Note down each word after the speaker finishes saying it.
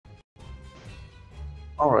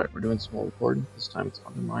Alright, we're doing some more recording. This time it's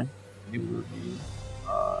UnderMine. New review.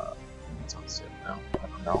 It's on sale now. I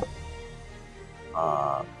don't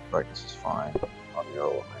know. Brightness is fine.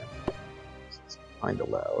 Audio, it's kinda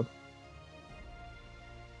loud.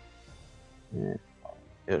 Yeah,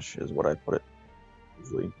 ish is what I put it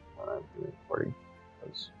usually when I'm doing recording,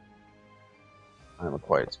 because I'm a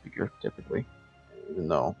quiet speaker typically. Even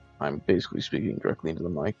though I'm basically speaking directly into the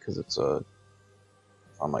mic because it's on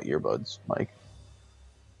my earbuds mic.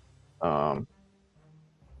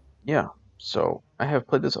 Yeah, so I have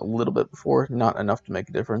played this a little bit before, not enough to make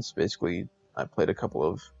a difference. Basically, I played a couple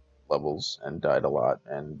of levels and died a lot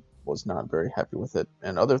and was not very happy with it.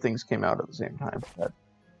 And other things came out at the same time that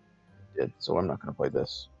did, so I'm not going to play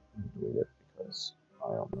this and delete it because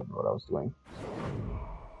I don't remember what I was doing.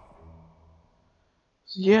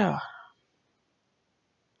 So yeah,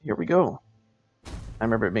 here we go. I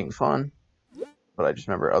remember it being fun, but I just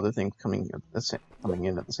remember other things coming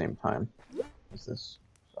in at the same time as this.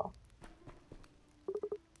 So.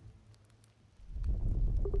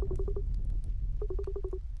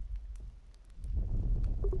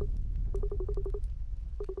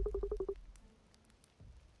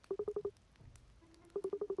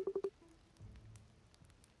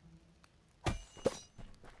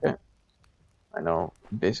 Okay, I know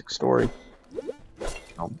basic story. I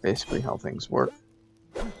know basically how things work.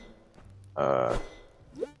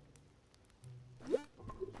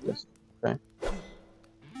 Okay.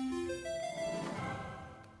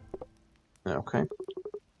 Okay.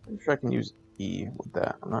 I'm sure I can use E with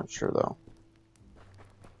that. I'm not sure though.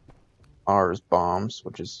 R is bombs,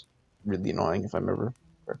 which is really annoying if I remember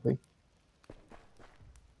correctly.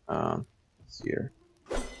 Let's see here.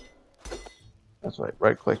 That's right.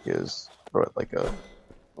 Right click is throw it like a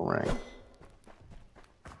boomerang.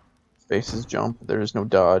 Space is jump. There is no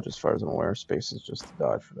dodge as far as I'm aware. Space is just the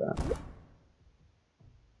dodge for that.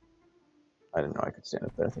 I didn't know I could stand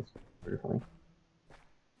up there. That's pretty funny.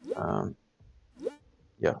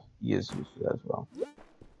 Yeah, E is used for that as well.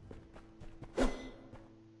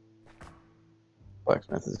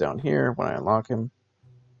 Blacksmith is down here when I unlock him.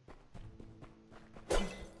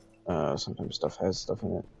 Sometimes stuff has stuff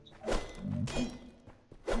in it.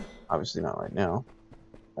 Obviously not right now.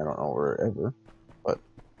 I don't know where ever, but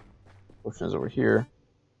potion is over here.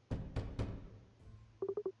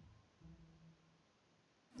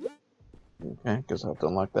 Okay, guess I'll have to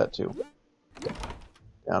unlock that too.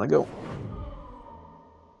 Down I go.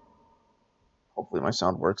 Hopefully my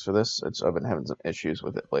sound works for this. I've been having some issues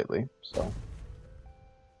with it lately, so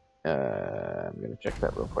I'm gonna check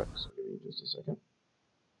that real quick. So give me just a second.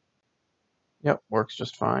 Yep, works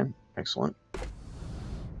just fine. Excellent.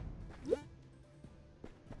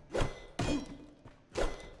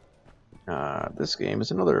 This game is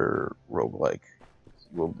another roguelike.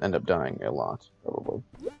 We'll end up dying a lot, probably.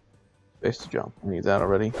 Space to jump. I need that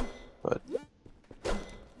already, but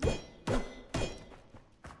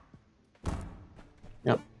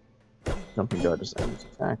yep. Jumping dodges enemies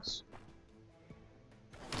attacks.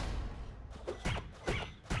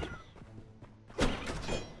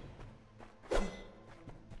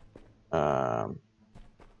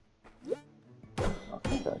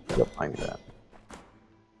 Okay. Yep, I need that.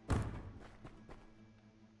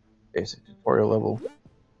 Basic tutorial level.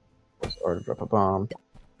 Press R to drop a bomb.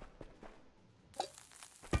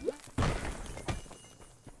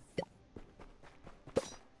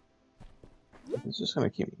 It's just gonna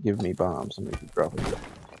give me bombs and keep dropping them.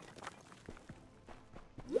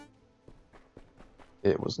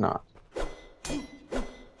 It was not.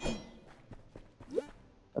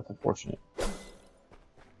 That's unfortunate.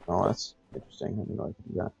 Oh, that's interesting. I didn't know I could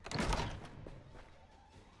do that.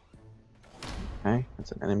 Okay,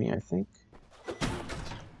 that's an enemy, I think.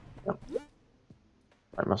 Yep.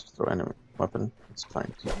 I must throw enemy weapon. It's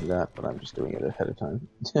trying to do that, but I'm just doing it ahead of time.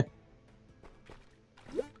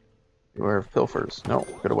 Beware of pilfers. No,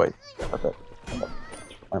 get away. Got that.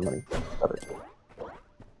 My money. Got it.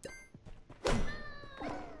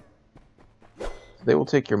 They will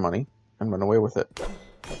take your money and run away with it.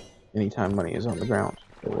 Anytime money is on the ground,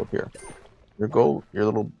 they will appear. Your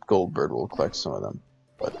little gold bird will collect some of them,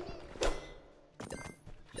 but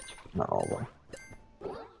not all the way.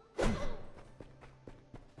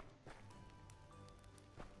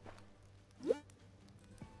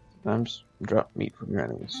 Sometimes drop meat from your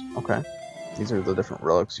enemies. Okay. These are the different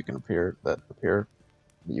relics you can that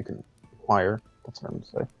you can acquire. That's what I'm going to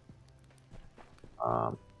say.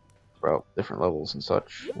 Throughout different levels and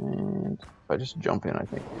such. And if I just jump in, I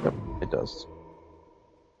think, yep, it does.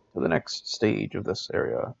 To the next stage of this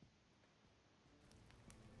area.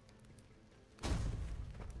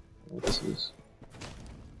 What this is.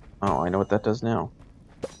 Oh, I know what that does now.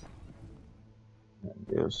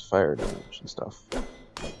 there's fire damage and stuff.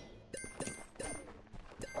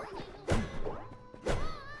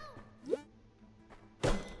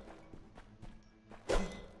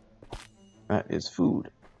 That is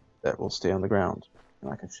food that will stay on the ground,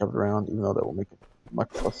 and I can shove it around, even though that will make it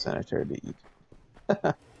much less sanitary to eat.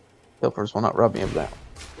 Pilfers will not rob me of that.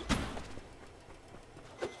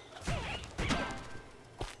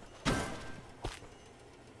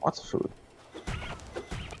 Lots of food.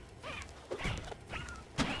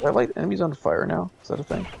 Do I light enemies on fire now? Is that a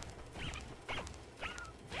thing? It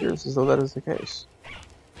appears as though that is the case.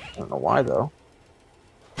 I don't know why, though.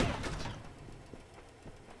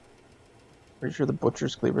 Pretty sure the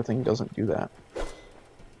butcher's cleaver thing doesn't do that. I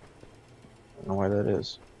don't know why that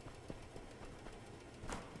is.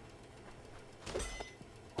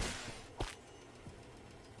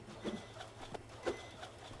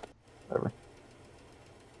 Whatever.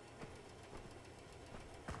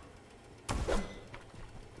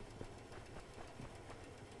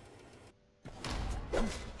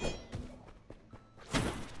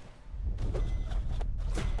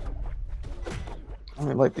 I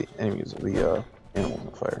only like the enemies of the animals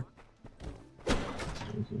on fire.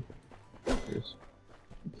 You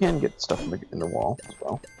can get stuff in the wall as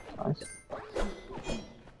well. Nice.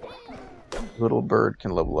 Little bird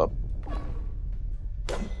can level up.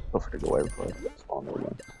 Don't forget to go away before I spawn there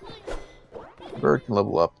again. The bird can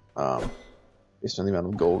level up based on the amount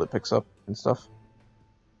of gold it picks up and stuff.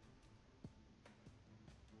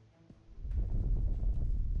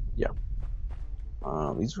 Yeah.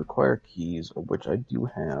 These require keys, of which I do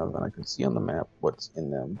have, and I can see on the map what's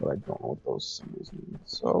in them, but I don't know what those symbols mean.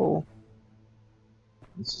 So,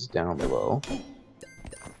 this is down below.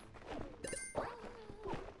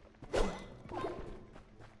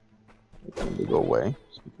 I need to go away,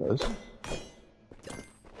 just because.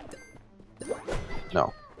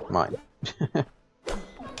 No, mine. I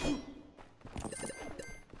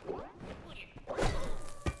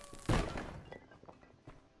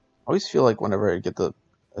always feel like whenever I get the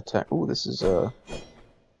attack. Ooh, this is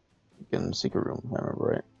in secret room, if I remember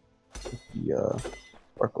right. With the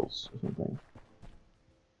sparkles or something.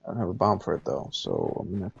 I don't have a bomb for it though, so I'm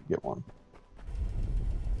gonna have to get one.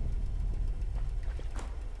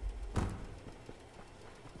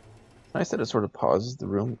 It's nice that it sort of pauses the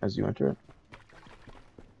room as you enter it.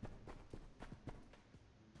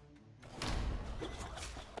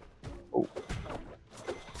 Oh.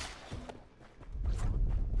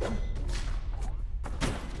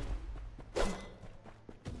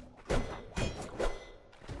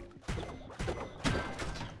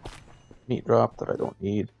 Meat drop that I don't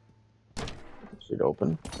need. It should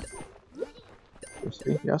open.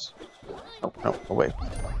 Yes. No, no, away.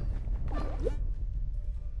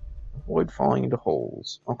 Avoid falling into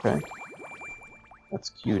holes. Okay. That's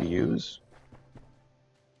Q to use.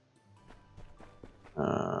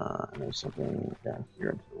 And there's something down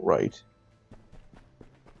here to the right.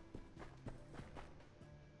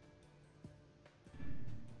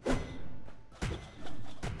 I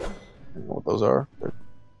don't know what those are.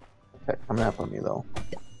 They're coming up on me though.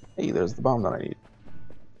 Hey, there's the bomb that I need.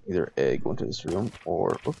 Either A, go into this room,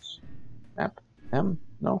 or oops. Map. M?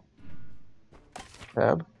 No.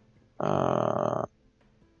 Tab.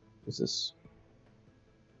 Is this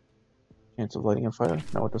chance of lighting a fire?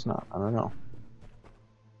 No, it does not. I don't know.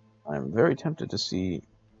 I'm very tempted to see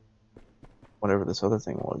whatever this other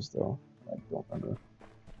thing was, though. I don't remember.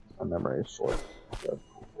 My memory is short.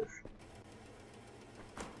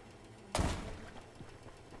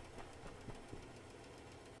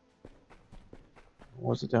 What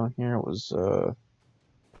was it down here? It was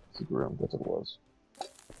secret room. That's what it was.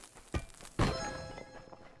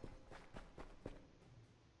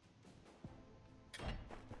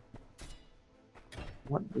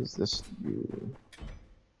 What does this do?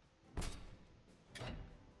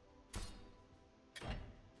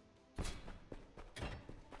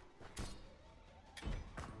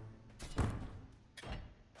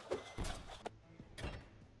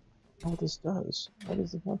 I don't know what this does. What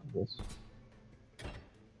is the point of this?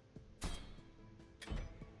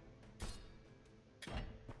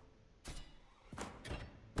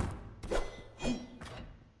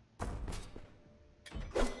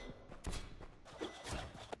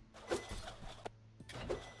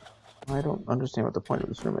 I don't understand what the point of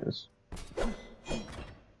this room is.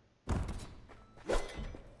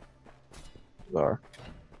 Bizarre. I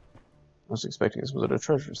was expecting this was a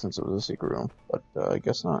treasure since it was a secret room, but I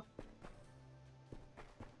guess not.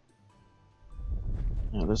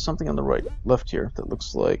 Yeah, there's something on the left here that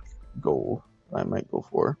looks like gold that I might go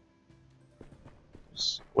for.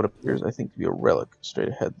 It's what appears, I think, to be a relic straight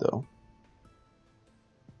ahead, though.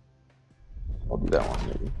 I'll do that one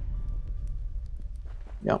maybe.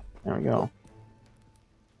 Yep, there we go.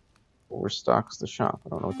 Overstocks the shop. I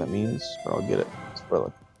don't know what that means, but I'll get it. It's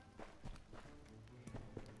relic.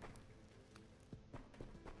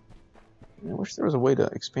 I wish there was a way to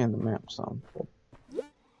expand the map some, but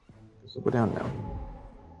guess we'll go down now.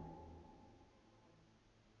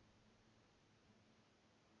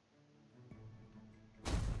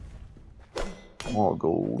 More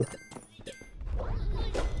gold.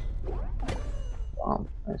 Bomb,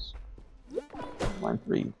 nice. Line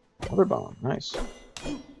 3. Another bomb, nice.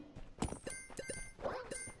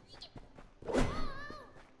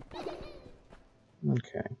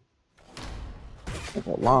 Okay. There's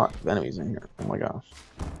a lot of enemies in here. Oh my gosh.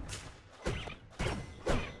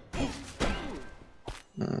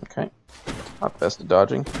 Okay. Not best at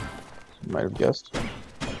dodging, as you might have guessed.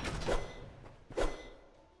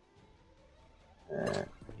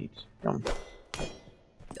 Eat. Yum.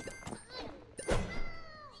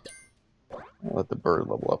 I'll let the bird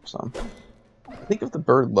level up some. I think if the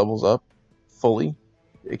bird levels up fully,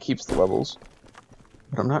 it keeps the levels,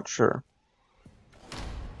 but I'm not sure.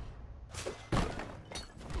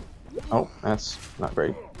 Oh, that's not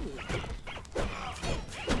great.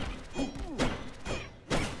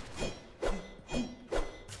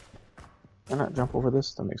 Can I not jump over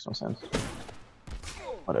this? That makes no sense.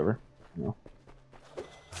 Whatever. No.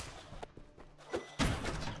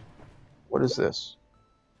 What is this?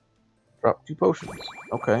 Drop 2 potions.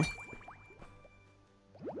 Okay.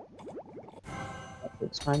 That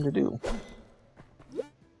takes time to do. What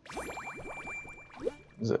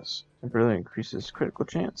is this? Temporarily increases critical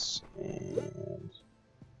chance and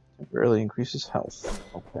temporarily increases health.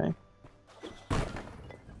 Okay.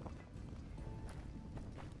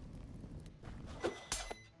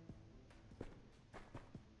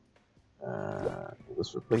 Will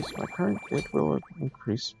this replace my current? It will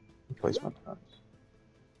increase replacement turns.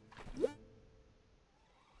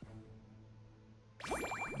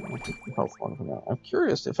 I'll take the health one for now. I'm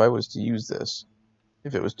curious if I was to use this,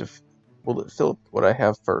 if it was to, will it fill up what I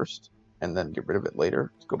have first and then get rid of it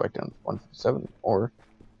later to go back down to 157, or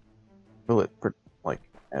will it like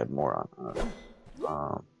add more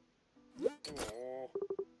on?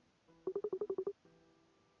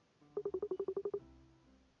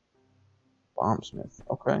 Bombsmith.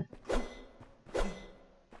 Okay.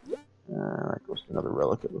 That goes to another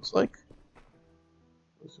relic. It looks like.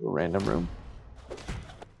 Goes to a random room.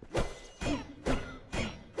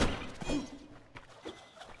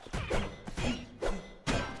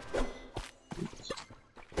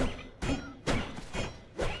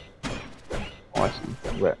 Oh, I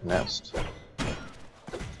see. Rat nest.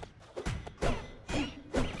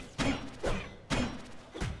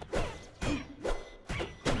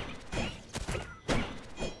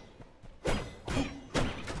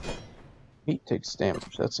 Heat takes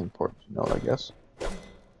damage. That's important to note, I guess.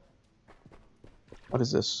 What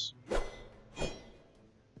is this?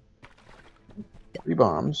 3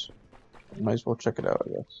 bombs. Might as well check it out, I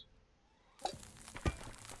guess.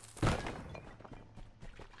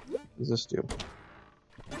 What does this do?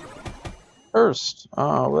 Cursed!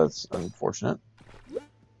 Oh, that's unfortunate.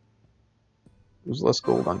 There's less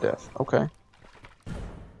gold on death. Okay.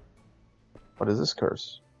 What is this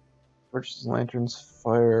curse? Purchases lanterns,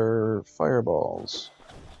 fireballs.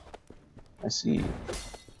 I see.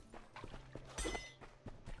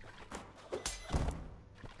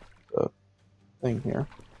 The thing here.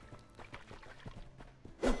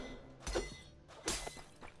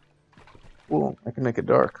 Cool, I can make it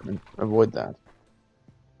dark and avoid that.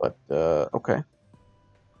 But, okay.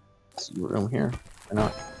 Let's see a room here. Why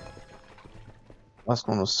not? Last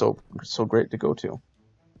one was so great to go to.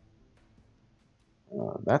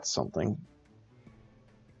 That's something.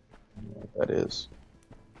 I don't know what that is.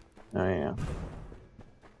 Oh, yeah.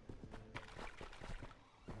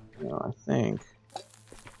 I think.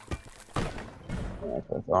 Yeah, that's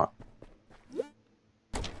what I thought.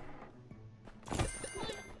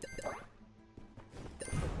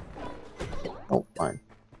 Oh, fine.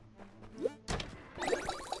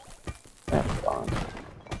 That's fine.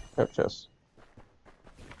 Trap chest.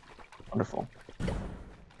 Wonderful.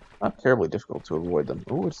 Not terribly difficult to avoid them.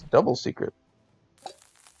 Ooh, it's a double secret.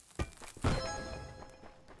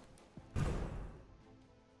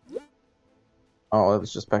 Oh, it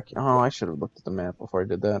was just back. Oh, I should have looked at the map before I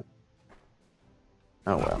did that.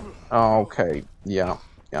 Oh well. Oh, okay. Yeah.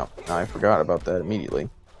 Yeah. I forgot about that immediately.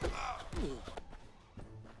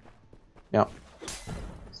 Yeah.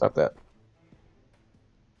 Stop that.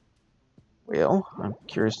 Well, I'm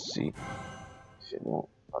curious to see if it won't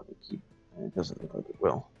let me keep. It doesn't look like it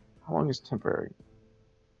will. How long is temporary?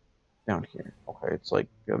 down here? Okay, it's like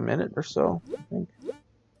a minute or so, I think.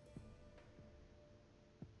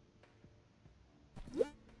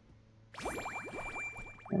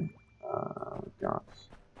 Okay. We got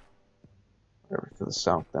whatever to the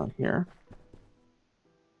south down here.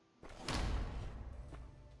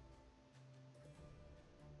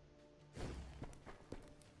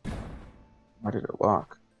 Why did it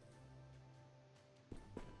lock?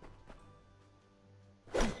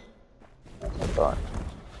 That's what I thought.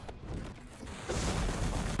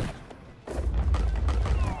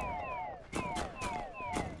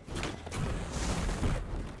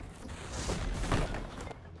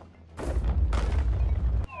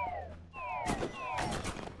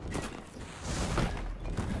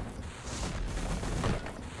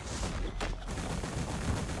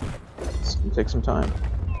 It's gonna take some time.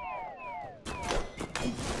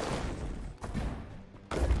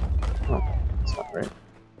 Oh, that's not right.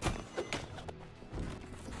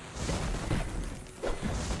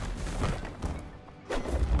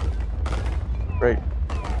 Great.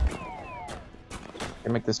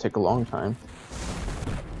 Can make this take a long time.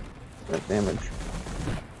 That damage.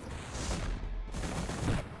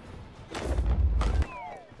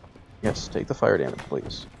 Yes, take the fire damage,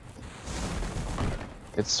 please.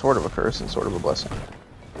 It's sort of a curse and sort of a blessing.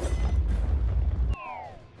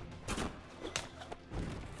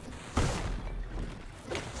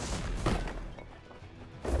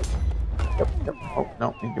 Yep, yep. Oh,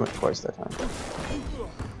 no, he do it twice that time.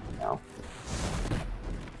 Now.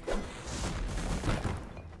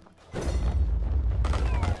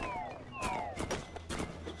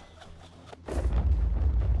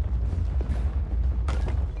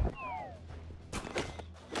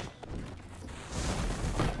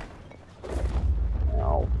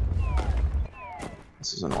 Now.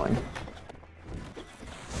 This is annoying.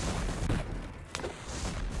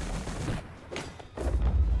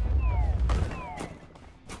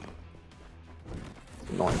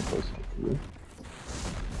 Annoying place for you.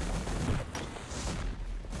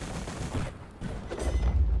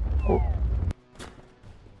 Oh.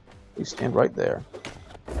 You stand right there.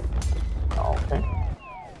 Oh, okay.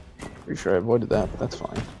 Pretty sure I avoided that, but that's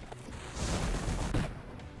fine.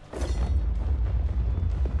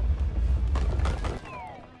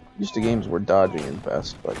 Used to games where dodging is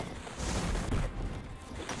best, but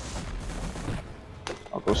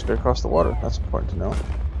I'll go straight across the water. That's important to know.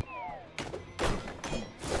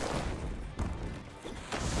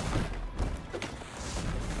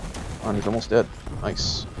 Oh, he's almost dead.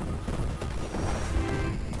 Nice.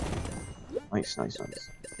 Nice, nice,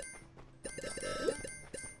 nice.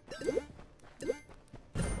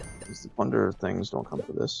 These plunder things don't come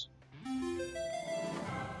for this.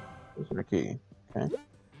 There's a key. Okay.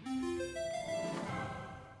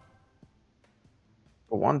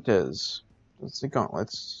 Guantes. Let's see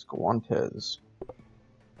gauntlets. Guantes.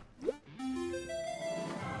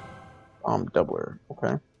 Bomb doubler.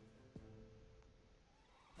 Okay.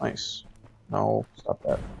 Nice. No, stop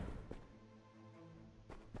that.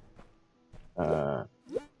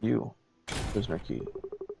 You. Prisoner key.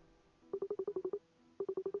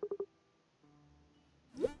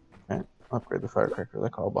 Okay. Upgrade the firecracker. They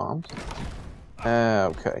call bombs.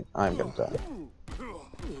 Okay. I'm gonna die.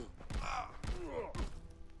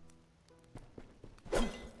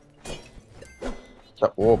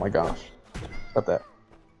 Stop. Oh my gosh. Stop that.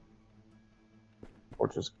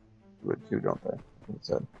 Torches do it too, don't they? It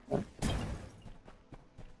said. Okay.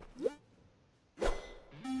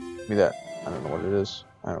 Give me that. I don't know what it is.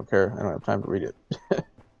 I don't care. I don't have time to read it.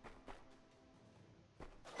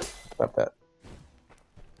 Stop that.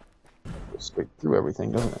 Goes straight through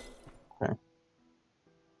everything, doesn't it? Okay.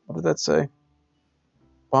 What did that say?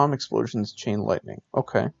 Bomb explosions, chain lightning.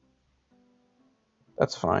 Okay.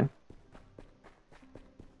 That's fine.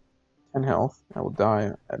 10 health. I will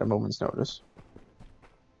die at a moment's notice.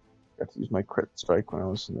 Got to use my crit strike when I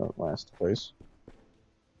was in the last place.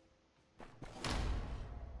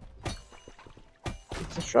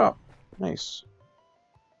 It's a shop. Nice.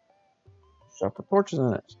 Shop with torches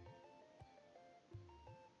in it.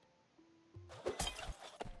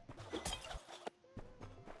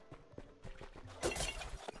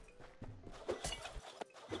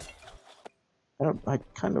 I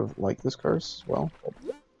kind of like this curse as well. But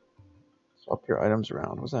swap your items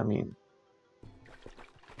around. What does that mean?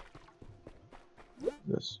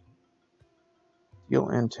 This. Heal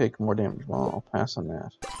and take more damage. Well, I'll pass on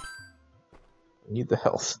that. I need the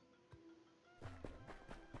health.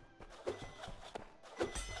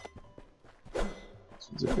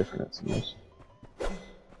 These are different, it seems.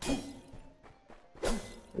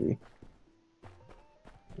 Maybe.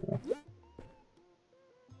 Yeah.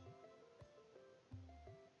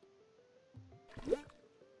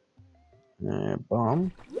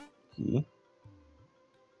 Bomb. Key.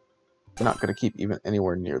 I'm not going to keep even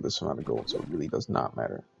anywhere near this amount of gold, so it really does not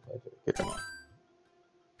matter. Get them out.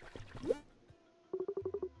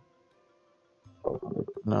 1200.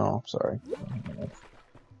 No, sorry.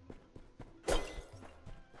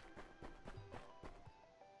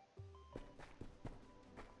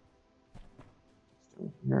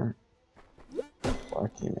 Here.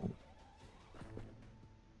 Black key man.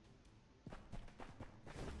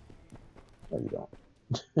 No, you don't.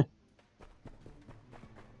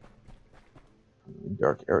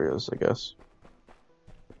 Dark areas, I guess.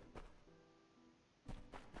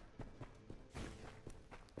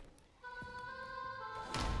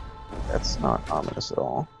 That's not ominous at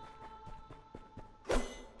all.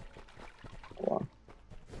 Hold on.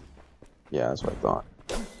 Yeah, that's what I thought.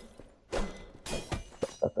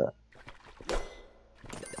 Got that.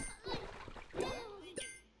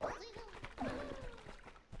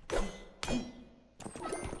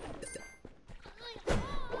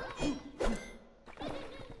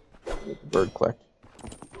 Let the bird collect.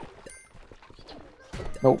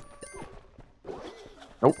 Nope.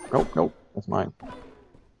 Nope, nope, nope. That's mine.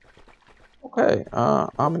 Okay,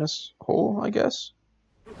 ominous hole, I guess.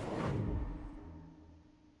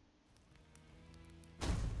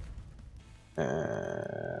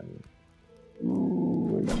 And...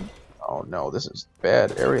 Ooh. Oh no, this is a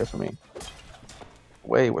bad area for me.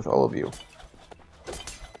 Away with all of you.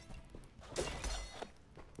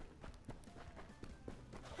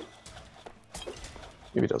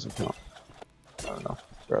 Maybe it doesn't count. I don't know.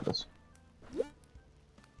 Regardless.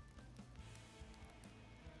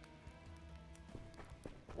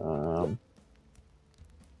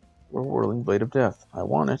 Whirling Blade of Death. I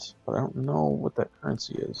want it, but I don't know what that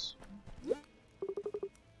currency is.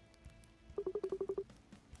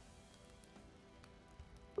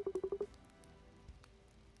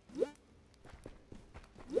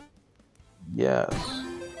 Yes.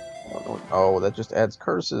 I don't know what, oh, that just adds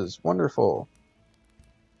curses. Wonderful.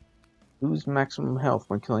 Lose maximum health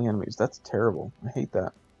when killing enemies. That's terrible. I hate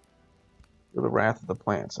that. For the Wrath of the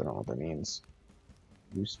Plants. I don't know what that means.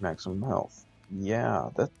 Lose maximum health. Yeah,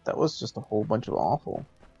 that was just a whole bunch of awful.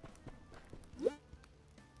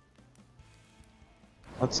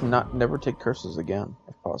 Let's never take curses again,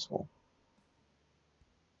 if possible.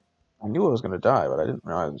 I knew I was gonna die, but I didn't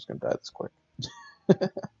realize I was gonna die this quick.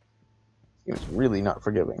 Seems really not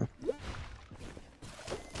forgiving.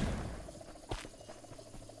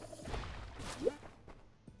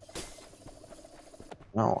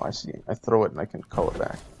 Oh, I see. I throw it and I can call it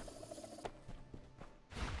back.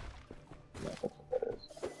 Yeah, that's what that is.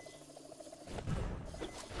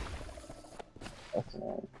 That's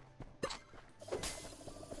annoying.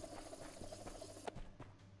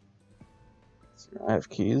 I have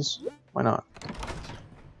keys. Why not?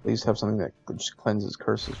 Please have something that just cleanses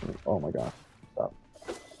curses from me. Oh my god. Stop.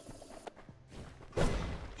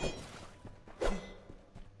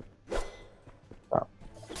 Stop.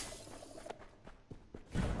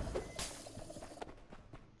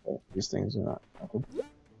 Oh, these things are not good.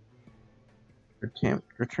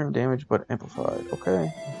 Return damage but amplified.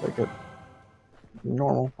 Okay, I'll take it.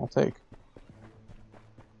 Normal, I'll take.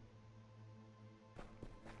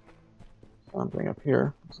 Something up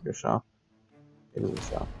here. Looks like a shop. It is a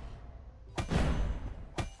shop.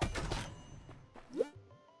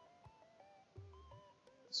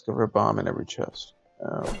 Discover a bomb in every chest.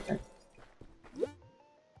 Okay.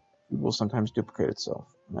 Food will sometimes duplicate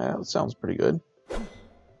itself. That sounds pretty good.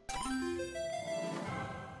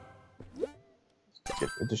 Let's get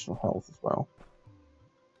additional health as well.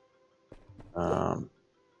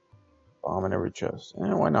 Bomb in every chest.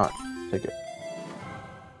 Why not? Take it.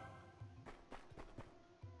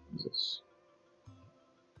 What is this?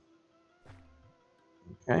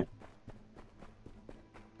 Okay.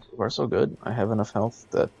 So far so good. I have enough health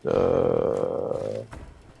that,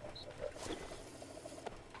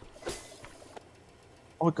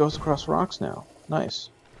 Oh, it goes across rocks now.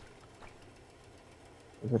 Nice.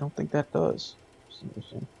 I don't think that does. It's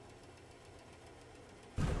interesting.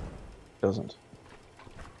 Doesn't.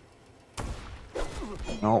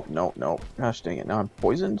 No, no, no. Gosh dang it. Now I'm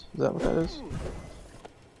poisoned? Is that what that is?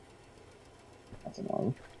 That's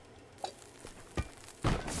annoying.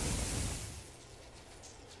 I'm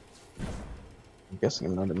guessing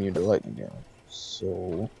I'm not immune to lightning damage.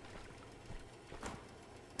 So...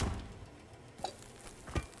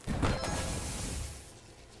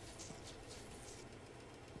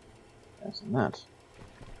 and that.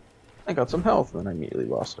 I got some health, and then I immediately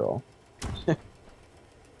lost it all.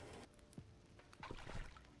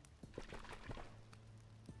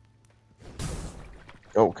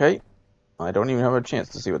 Okay. I don't even have a chance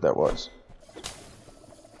to see what that was.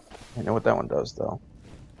 I know what that one does, though.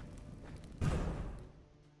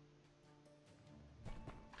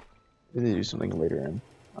 Maybe they do something later in.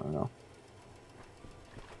 I don't know.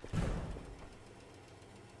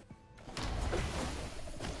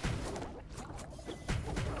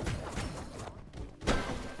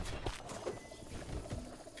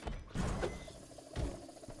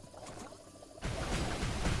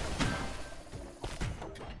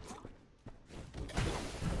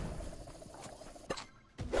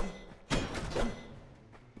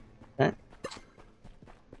 Okay.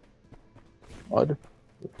 Mud.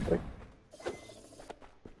 Looks like.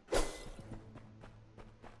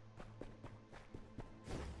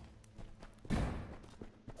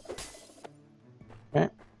 Okay.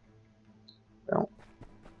 Well,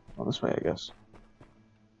 well, this way, I guess.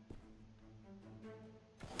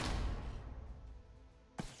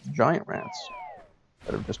 Giant rats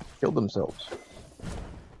that have just killed themselves.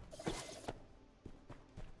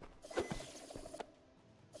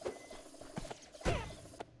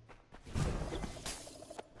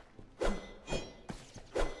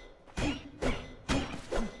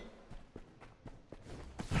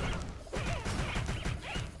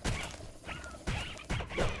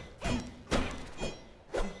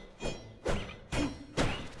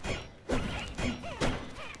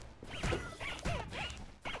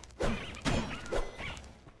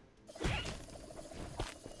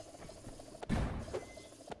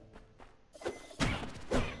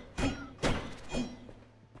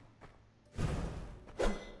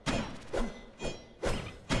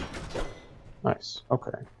 Nice.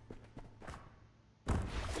 Okay. So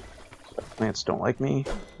plants don't like me,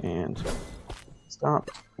 and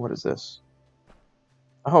stop. What is this?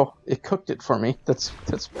 Oh, it cooked it for me. That's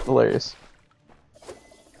hilarious.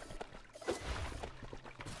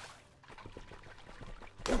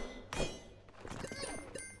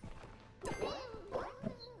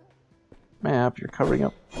 Map, you're covering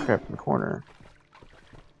up crap in the corner.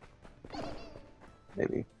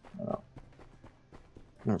 Maybe. I don't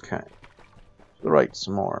know. Okay. To the right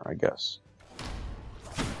some more, I guess.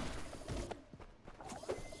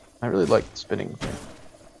 I really like the spinning thing.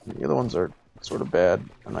 The other ones are sort of bad,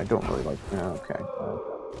 and I don't really like. Yeah, okay.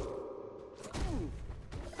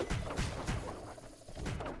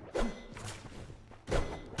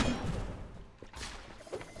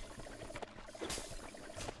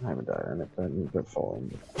 I haven't died on it, but I need to fall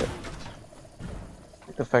in. I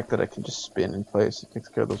like the fact that I can just spin in place. It takes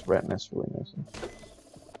care of those rat nests really nicely.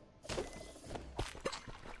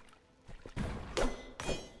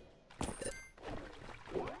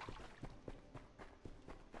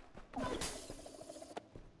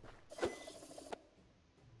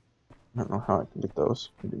 I don't know how I can get those.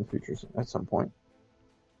 Maybe in the future at some point.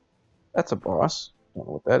 That's a boss. Don't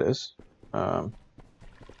know what that is. I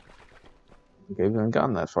think I haven't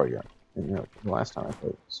gotten that far yet. And, you know, the last time I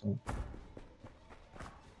played. So.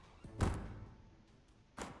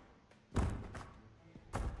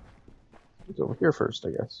 It's over here first,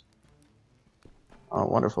 I guess. Oh,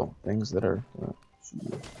 wonderful. Things that are...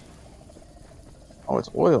 oh, it's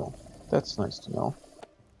oil. That's nice to know.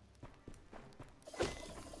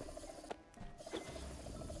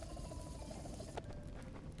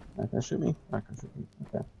 Not gonna shoot me? Not gonna shoot me.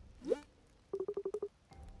 Okay.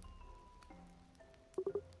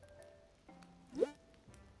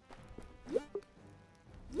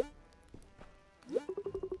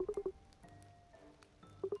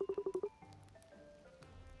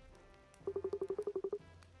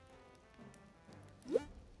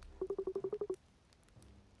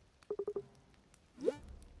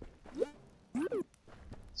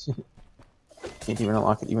 Can't even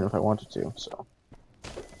unlock it even if I wanted to, so.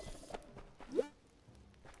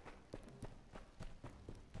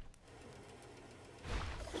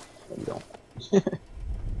 No, you don't.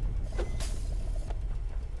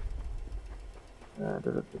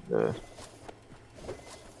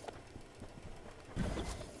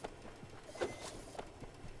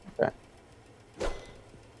 Okay.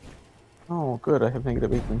 Oh, good. I have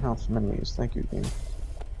negative 18 health from enemies. Thank you, game.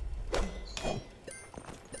 So.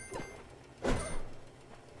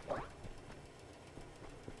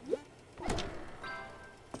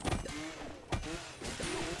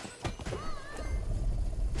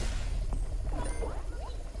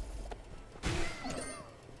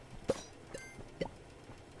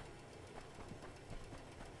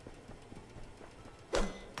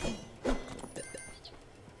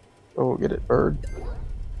 Oh, get it, bird.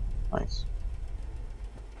 Nice.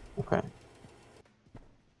 Okay.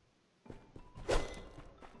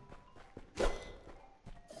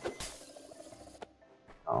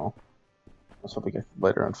 Oh. I was hoping I could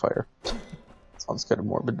light her on fire. Sounds kind of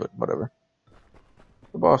morbid, but whatever.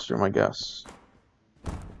 The boss room, I guess.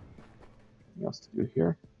 Anything else to do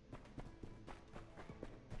here?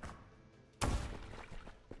 I'm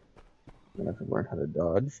gonna have to learn how to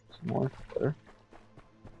dodge some more. Better.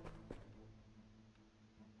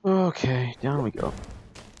 Okay, down we go.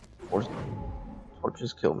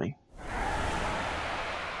 Torches kill me.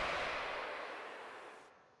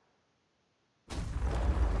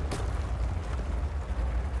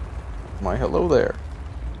 My hello there,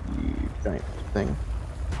 you giant thing.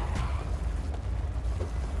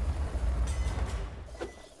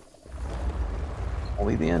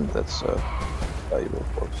 Only the end that's valuable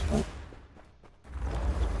for us, right?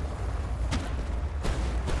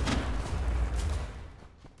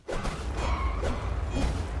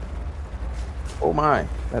 Oh my,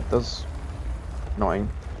 that does annoying.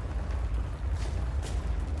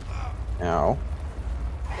 Ow.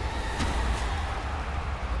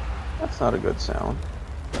 That's not a good sound.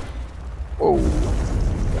 Whoa.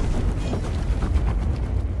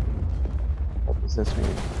 What does this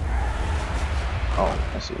mean?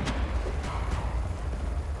 Oh, I see.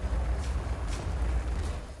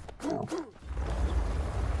 Ow.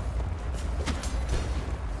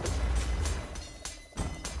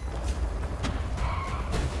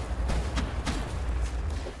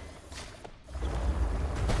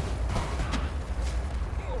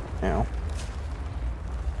 Ow.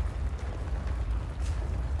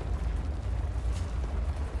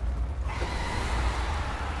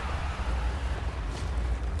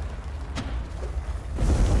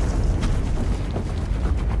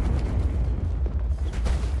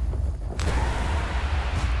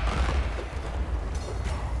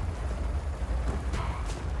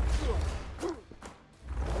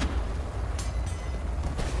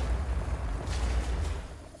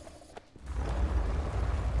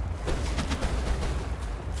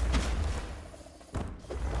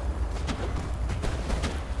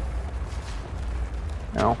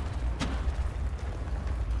 Ow.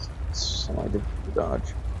 It's semi-difficult to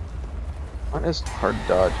dodge. Not as hard to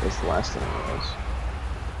dodge as the last enemy was.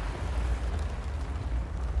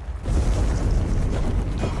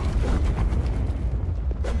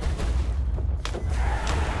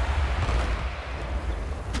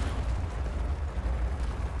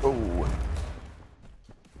 Oh.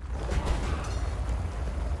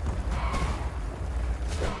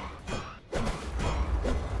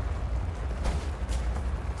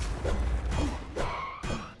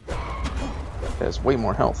 It has way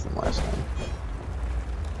more health than last time.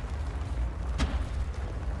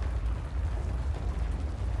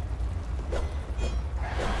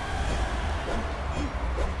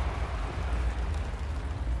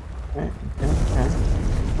 Okay.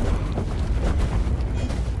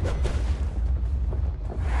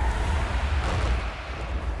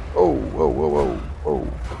 Oh, whoa, whoa, whoa, whoa.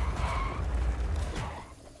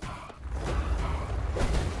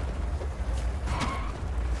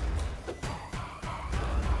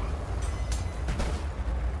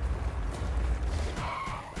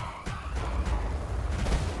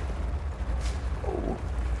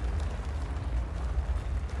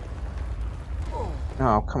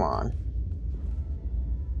 Oh, come on.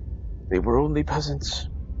 They were only peasants.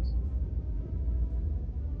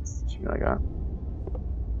 See what I got?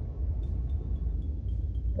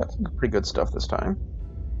 Got some pretty good stuff this time.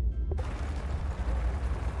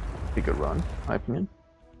 Pretty good run, in my opinion.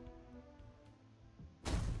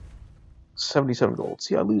 77 gold.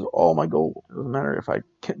 See, I lose all my gold. It doesn't matter if I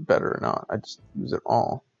get better or not. I just lose it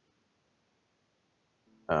all.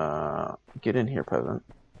 Get in here, peasant.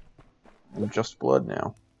 I'm just blood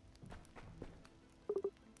now.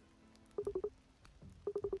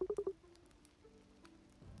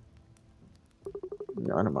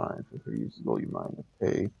 UnderMine. For who uses gold you mine to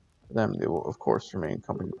pay for them, they will, of course, remain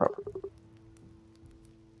company property.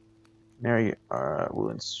 Mary will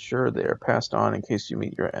ensure they are passed on in case you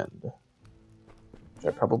meet your end. Which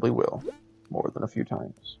I probably will. More than a few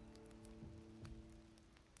times.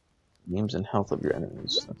 Names and health of your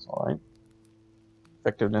enemies. That's alright.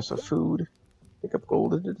 Effectiveness of food. Pick up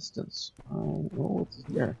gold at a distance. Oh, what's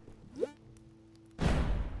here?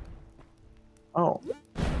 Oh.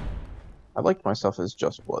 I liked myself as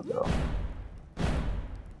just blood, though.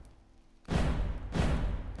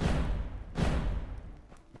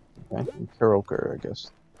 Okay, and Karoker, I guess.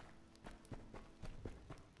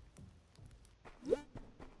 Okay,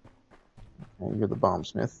 you're the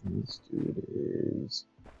bombsmith, and this dude is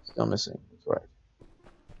still missing. That's right.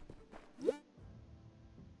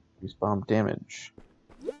 Use bomb damage.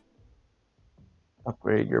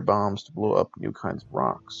 Upgrade your bombs to blow up new kinds of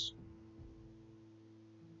rocks.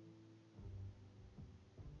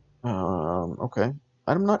 Okay.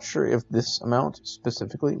 I'm not sure if this amount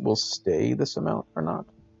specifically will stay this amount or not,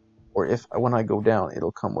 or if when I go down,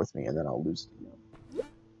 it'll come with me and then I'll lose it again.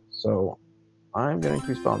 So I'm going to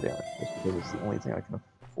increase bomb damage just because it's the only thing I can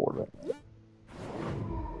afford right now.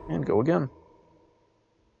 And go again.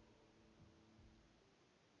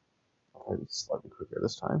 Oh, it's slightly quicker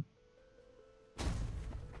this time.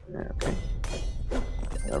 Yeah, okay.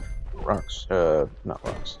 I have rocks, not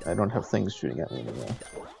rocks. I don't have things shooting at me anymore.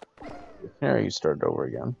 There, you started over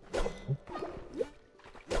again.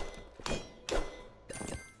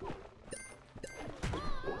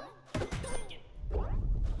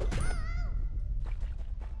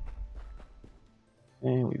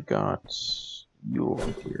 And we've got you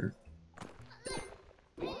over here.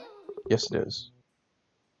 Yes, it is.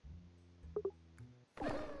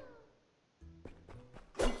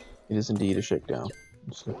 It is indeed a shakedown.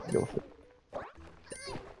 Just have to go with it.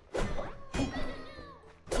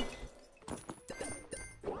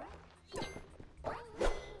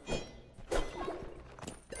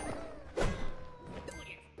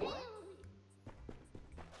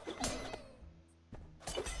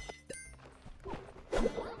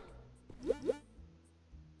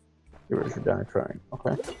 You're ready for down trying.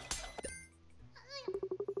 Okay.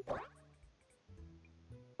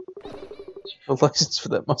 A license for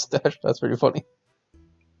that mustache. That's pretty funny.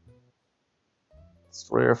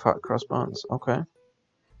 Destroyer of hot cross buns. Okay.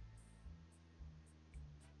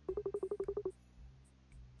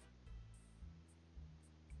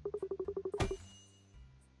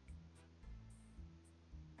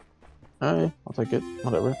 Alright, I'll take it.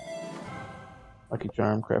 Whatever. Lucky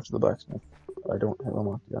charm, craft of the blacksmith. I don't have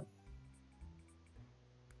unlocked yet.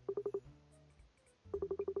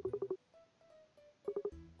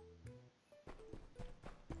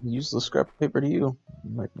 Use the scrap paper to you.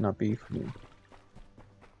 Might not be for me.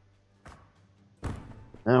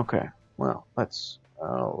 Okay, well, let's.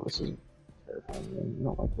 Oh, this is terrifying. I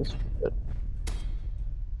don't like this bit.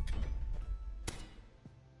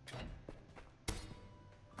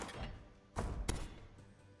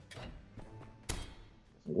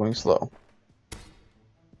 Going slow.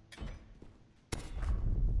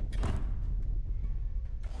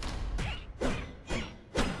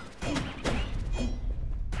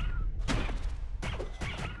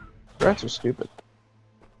 Rats are stupid.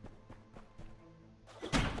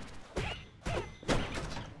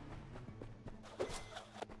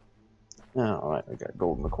 Alright, I got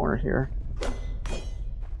gold in the corner here.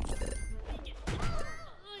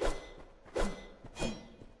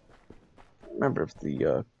 Remember if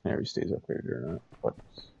the canary stays upgraded or not. What?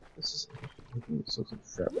 This is. This looks like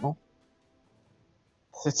shrapnel.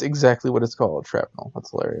 It's exactly what it's called, shrapnel. That's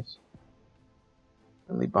hilarious.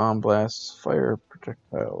 Friendly bomb blasts, fire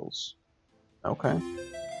projectiles. Okay.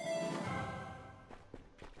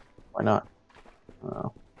 Why not?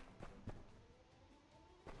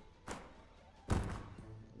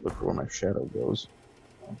 Look for where my shadow goes.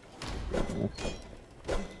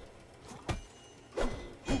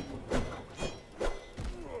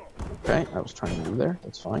 Okay, I was trying to move there.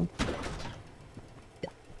 That's fine.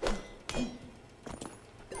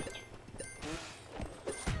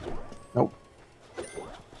 Nope.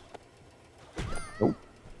 Nope.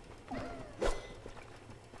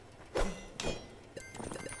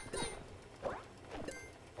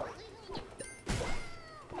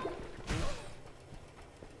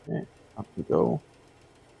 Okay, up we go.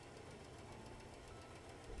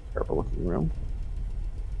 Terrible looking room.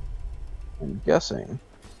 I'm guessing.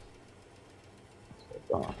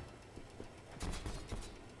 Gone.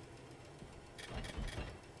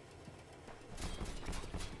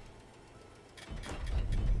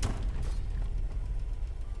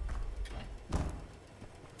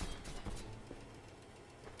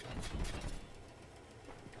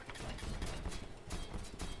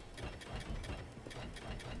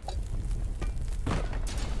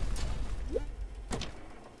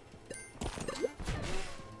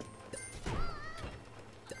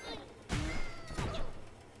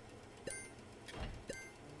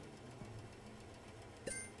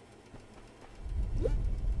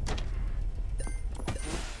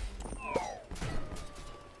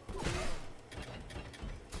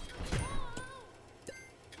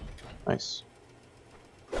 Nice.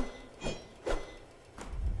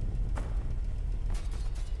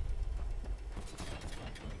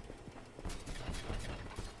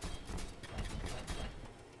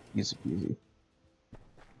 Easy peasy.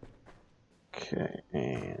 Okay,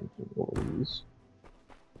 and all these.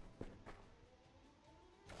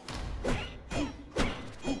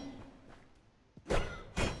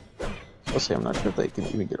 I'll say I'm not sure if they can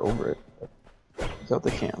even get over it, but I thought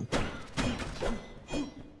they can.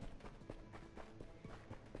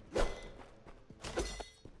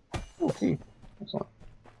 key. Excellent.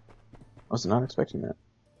 I was not expecting that.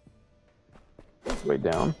 Way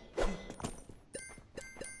down.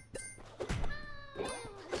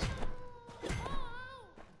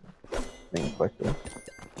 Main collector.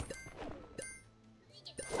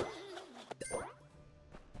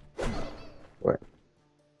 Wait.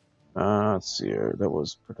 Let's see here. That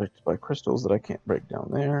was protected by crystals that I can't break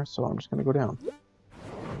down there, so I'm just gonna go down.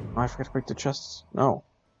 Oh, I forgot to break the chests. No.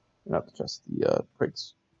 Not the chests, the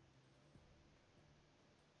crates.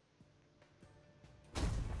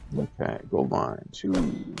 Okay, gold mine. 2.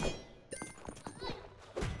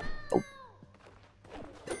 Oh.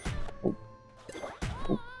 Oh.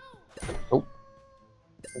 Oh. Oh.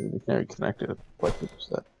 And the canary connected. Like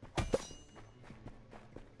that.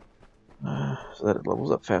 So that it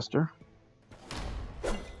levels up faster.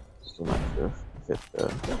 Still not sure if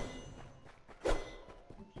it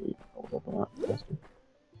actually levels up or not faster.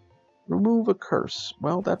 Remove a curse.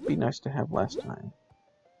 Well, that'd be nice to have last time.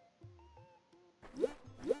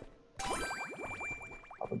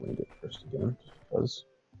 Probably gonna get cursed again, just because.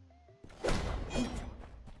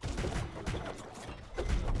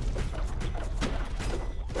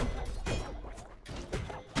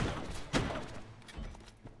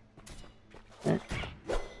 Okay.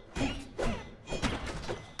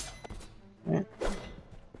 Okay.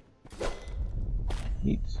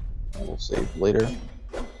 Neat. And we'll save later.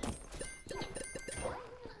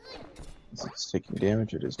 Is it's taking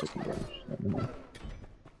damage? It is taking damage. Let me know.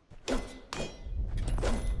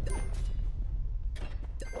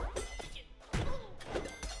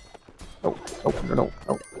 Nope, nope, no, no,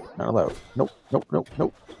 nope, not allowed. Nope, nope, nope,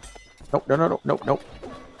 nope. Nope, no, no, no, nope, nope.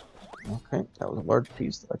 Okay, that was a large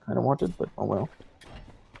piece that I kind of wanted, but oh well.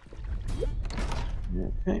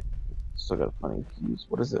 Okay, still got plenty of keys.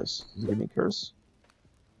 What is this? Does it give me a curse?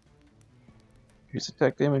 Increase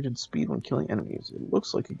attack damage and speed when killing enemies. It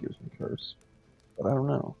looks like it gives me a curse, but I don't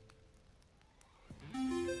know.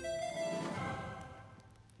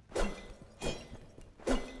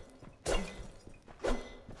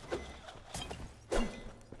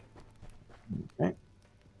 Okay.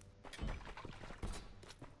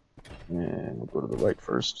 And we'll go to the right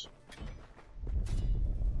first.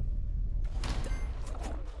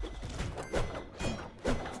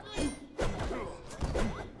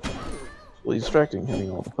 It's really distracting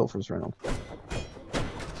having all the pilfers around.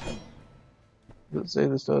 Does it say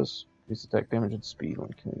this does? Increase attack damage and speed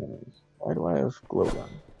when killing enemies. Why do I have glow gun?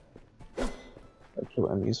 I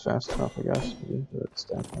kill enemies fast enough, I guess. Maybe the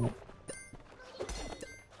stack on it.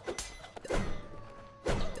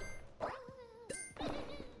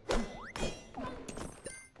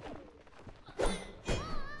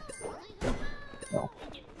 No.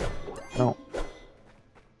 No.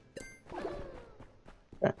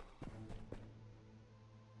 Okay.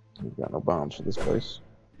 We've got no bombs for this place.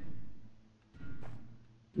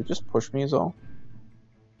 You just push me is all.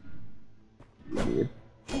 Weird.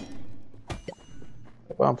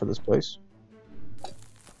 A bomb for this place.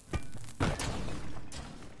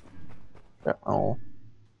 Yeah, oh.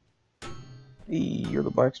 Hey, you're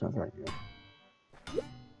the blacksmith, aren't you?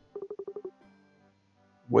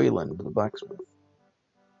 Wayland, the blacksmith.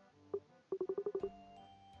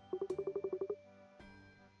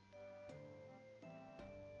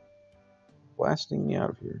 Blasting me out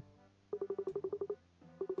of here.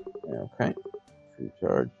 Yeah, okay. Free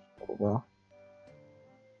charge. Blah, blah, blah.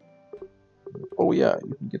 Oh yeah,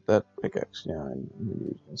 you can get that pickaxe. Yeah, I knew you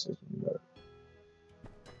were gonna say something about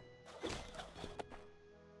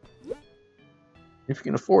it. If you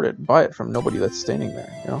can afford it, buy it from nobody that's standing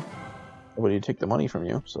there, you know? Nobody to take the money from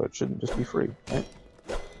you, so it shouldn't just be free, right?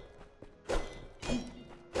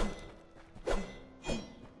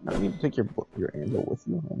 Now you need to take your anvil with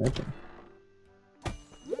you, I imagine.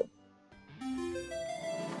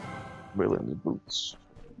 Wayland's boots.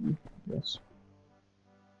 Yes.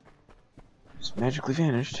 Just magically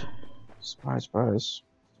vanished. Surprise, surprise.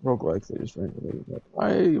 Roguelike, they just randomly like,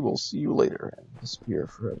 I will see you later, and disappear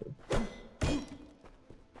forever.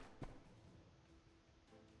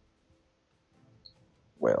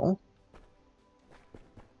 Well,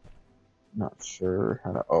 not sure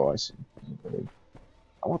how to. Oh, I see.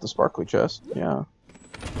 I want the sparkly chest. Yeah.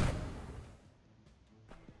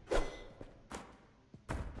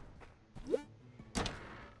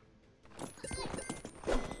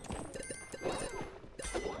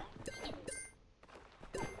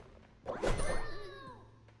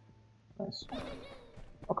 Nice.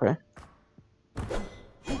 Okay.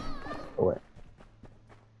 Oh wait.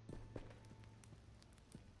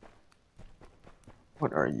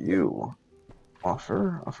 What are you?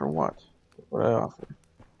 Offer? Offer what? What would I offer?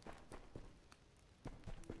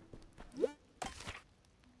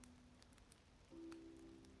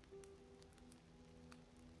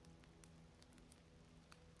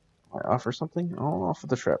 off or something? Oh, off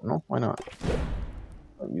with the shrapnel. Why not?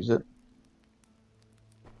 I'll use it.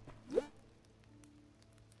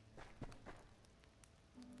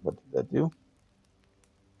 What did that do?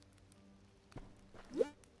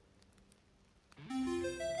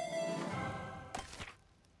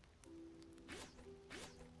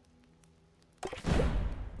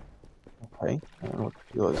 Okay, I don't know what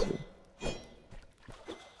the deal is here.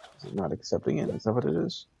 Is it not accepting it? Is that what it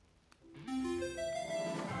is?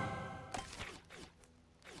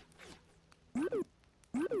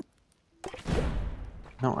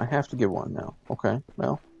 No, I have to give one now. Okay,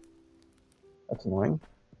 well, that's annoying.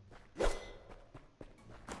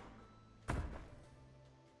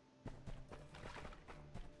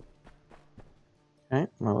 Okay,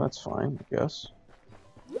 well, that's fine, I guess.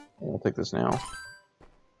 I'll take this now.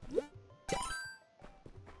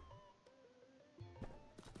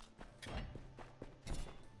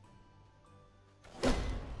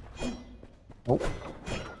 Oh.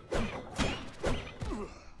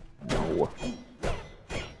 No.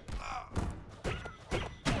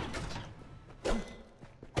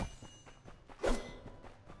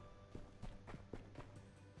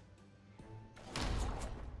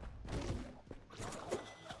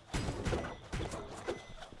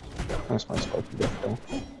 That's my spiky death,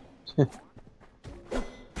 though.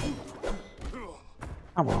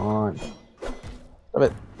 Come on. Stop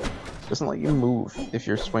it. It doesn't let you move if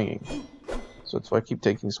you're swinging. So that's why I keep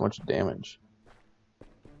taking so much damage.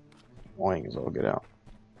 Annoying as all get out.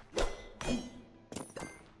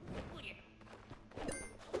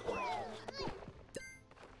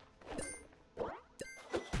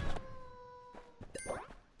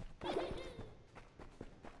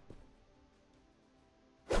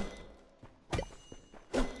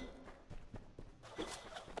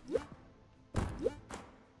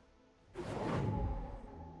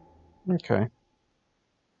 Okay.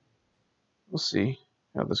 We'll see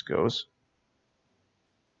how this goes.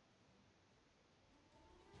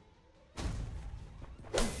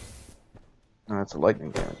 Oh, that's a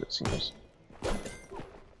lightning damage, it seems.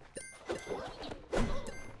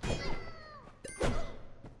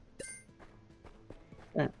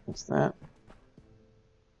 Okay, what's that?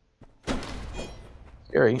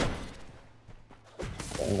 Scary.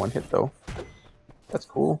 Only one hit, though. That's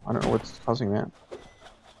cool. I don't know what's causing that.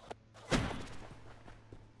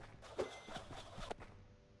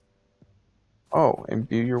 Oh,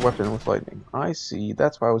 imbue your weapon with lightning. I see.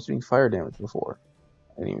 That's why I was doing fire damage before.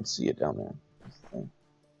 I didn't even see it down there. That's the thing.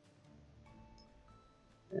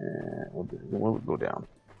 And we'll go down.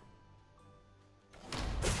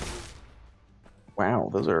 Wow,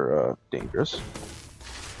 those are dangerous.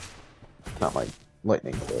 Not like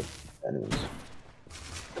lightning, but enemies.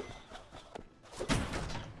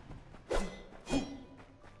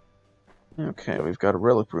 Okay, we've got a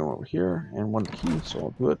relic room over here and one key, so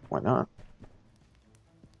I'll do it. Why not?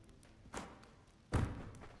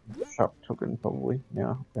 Shop token, probably.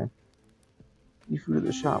 Yeah, okay. You food at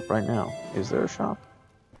the shop right now. Is there a shop?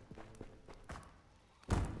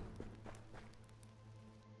 Is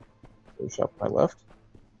there a shop to my left?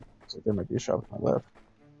 Looks like there might be a shop to my left.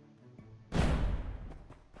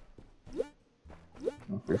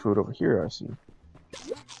 Oh, free food over here, I see.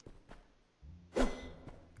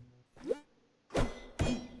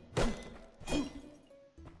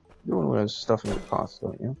 You want to have stuff in your pots,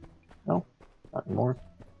 don't you? No? Not anymore.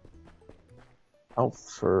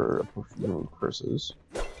 Health for perfume curses.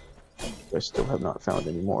 I still have not found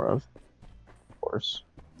any more of course.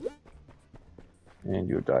 And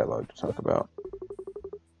your dialogue to talk about.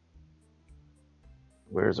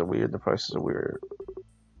 Where's a weird? The prices are weird.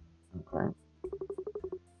 Okay.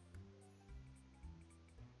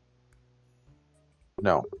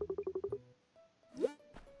 No.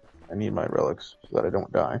 I need my relics so that I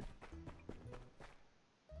don't die.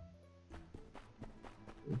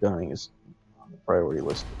 Dying is on the priority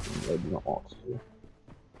list of things I do not want to do.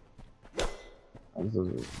 Those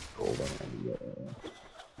are gold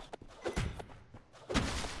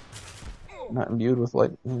not imbued with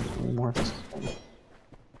light anymore. This is fun.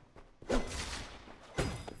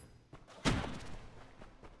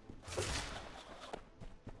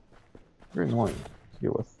 Very annoying to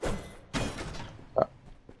deal with.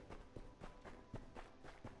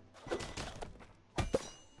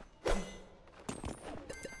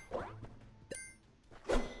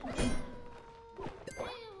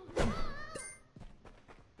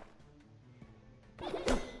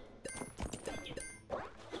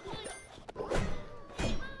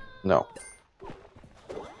 No.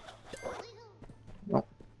 Nope.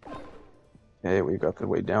 Okay, we've got the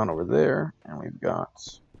way down over there, and we've got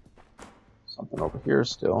something over here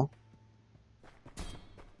still.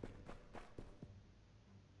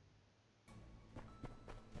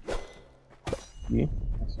 key.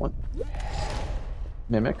 Excellent.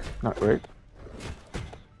 Mimic, not great.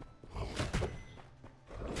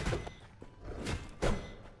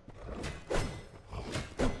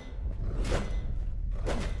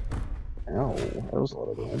 Ow, that was a lot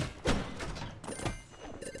of damage.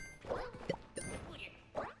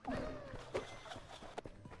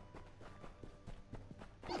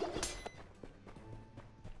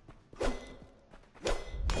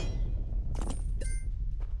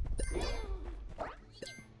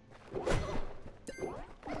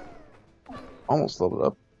 Almost leveled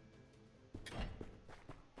up.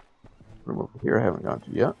 Room over here I haven't gone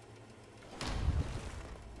to yet.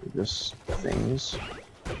 Just things.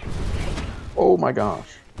 Oh my gosh.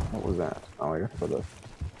 What was that? Oh, I got for the...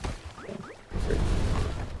 Okay.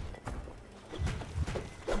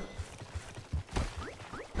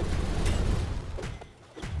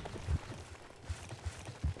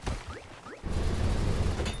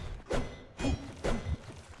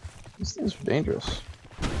 These things are dangerous.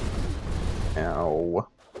 Ow.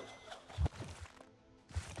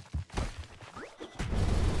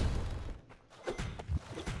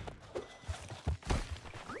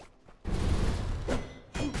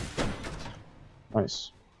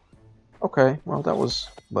 Nice. Okay, well that was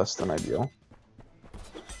less than ideal.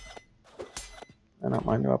 I don't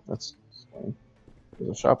mind up, that's fine.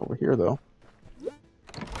 There's a shop over here though.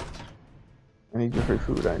 I need your free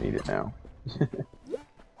food, I need it now.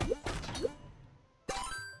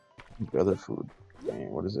 The other food. Dang,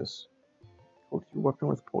 what is this? Coat your weapon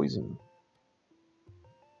with poison.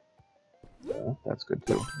 Yeah, that's good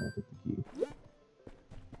too. I'll take the key.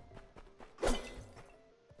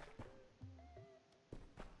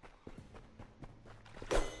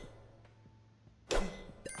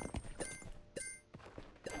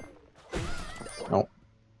 Nope.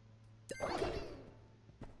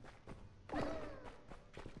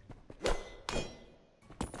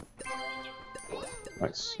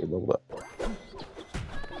 Nice, you leveled up.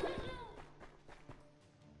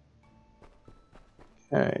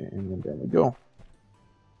 Okay, and then there we go.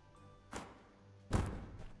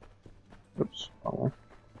 Oops, wrong one.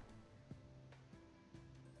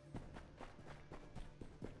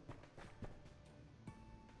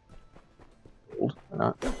 Gold, or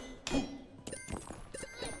not.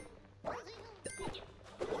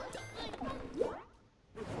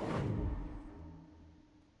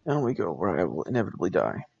 Down we go, where I will inevitably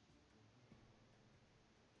die.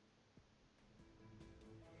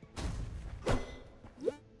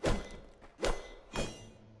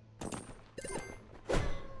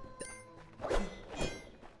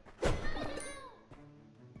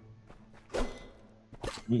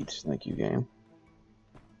 Neat, thank you, game.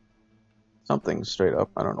 Something straight up,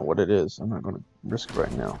 I don't know what it is. I'm not going to risk it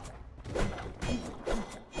right now.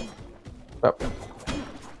 Up.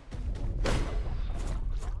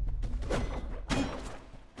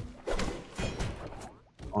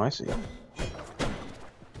 Oh, I see.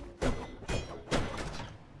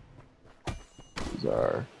 These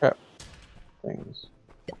are trap things.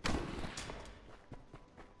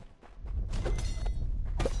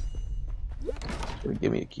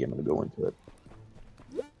 Give me a key, I'm gonna go into it.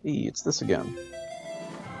 Hey, it's this again.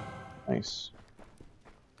 Nice.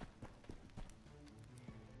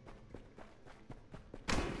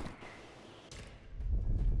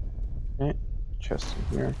 Okay, chest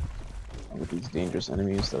in here. With these dangerous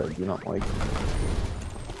enemies that I do not like.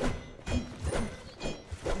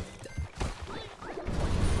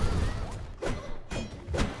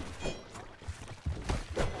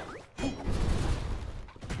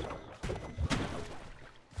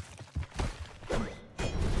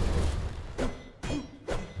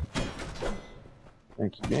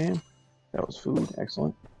 Thank you, game. That was food.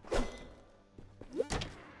 Excellent.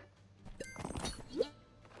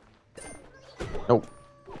 Nope.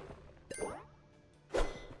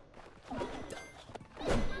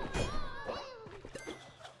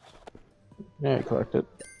 Yeah, I collect it.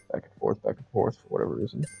 Back and forth, for whatever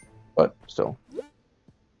reason. But, still.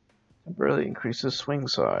 Temporarily increases swing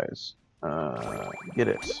size. Get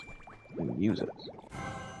it. And use it.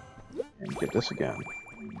 And get this again.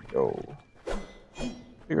 Go.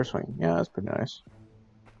 Bigger swing. Yeah, that's pretty nice.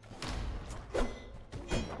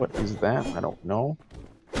 What is that? I don't know.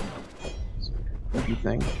 It's a creepy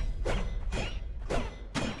thing.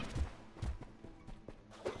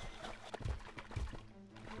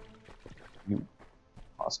 You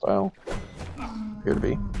hostile? Appear to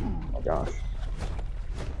be. Oh my gosh.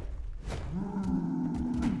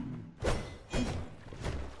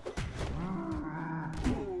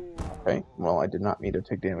 Okay, well, I did not mean to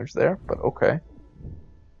take damage there, but okay.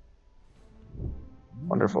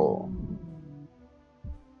 Wonderful.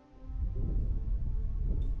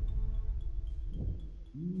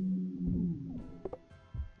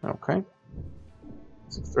 Okay.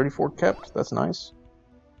 634 kept. That's nice.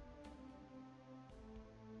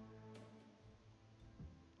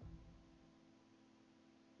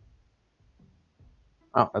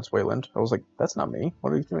 Oh, that's Wayland. I was like, that's not me.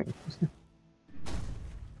 What are you doing?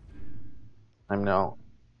 I'm now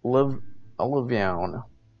Livian. Livian?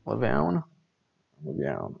 Livian.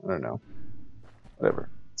 I don't know. Whatever.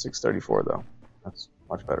 634 though. That's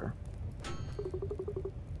much better.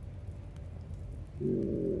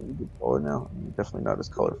 Good color now. Definitely not as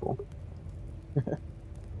colorful.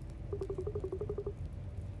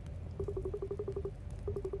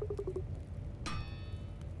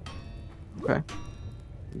 Okay.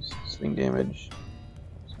 Use swing damage.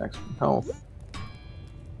 Maximum health.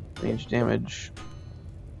 Range damage.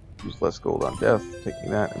 Use less gold on death.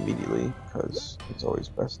 Taking that immediately because it's always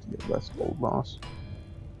best to get less gold loss.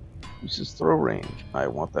 Uses throw range. I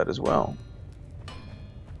want that as well.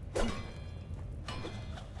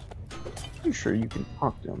 Pretty sure you can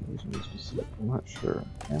talk to him. I'm not sure.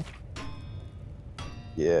 Yeah?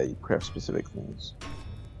 Yeah, you craft specific things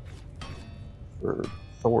for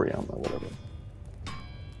thorium or whatever.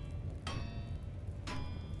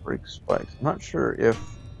 Break spikes. I'm not sure if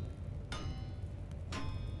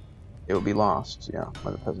it will be lost. Yeah,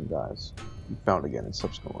 when the peasant dies. You found again in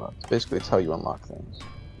subsequent runs. Basically, it's how you unlock things.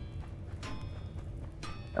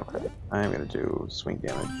 Okay, I am gonna do swing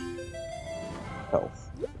damage, health,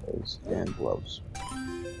 and gloves.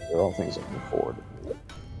 They're all things I can afford.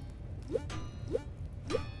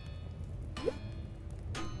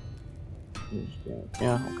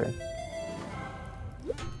 Yeah, okay.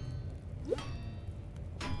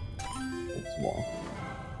 That's more.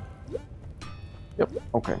 Yep,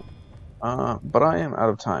 okay. But I am out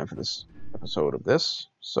of time for this episode of this,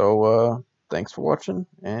 so thanks for watching,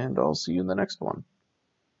 and I'll see you in the next one.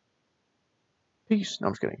 Peace. No,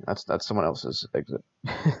 I'm just kidding. That's someone else's exit,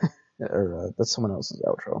 or that's someone else's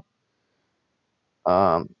outro.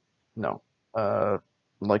 No.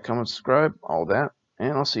 Like, comment, subscribe, all that,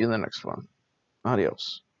 and I'll see you in the next one.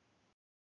 Adios.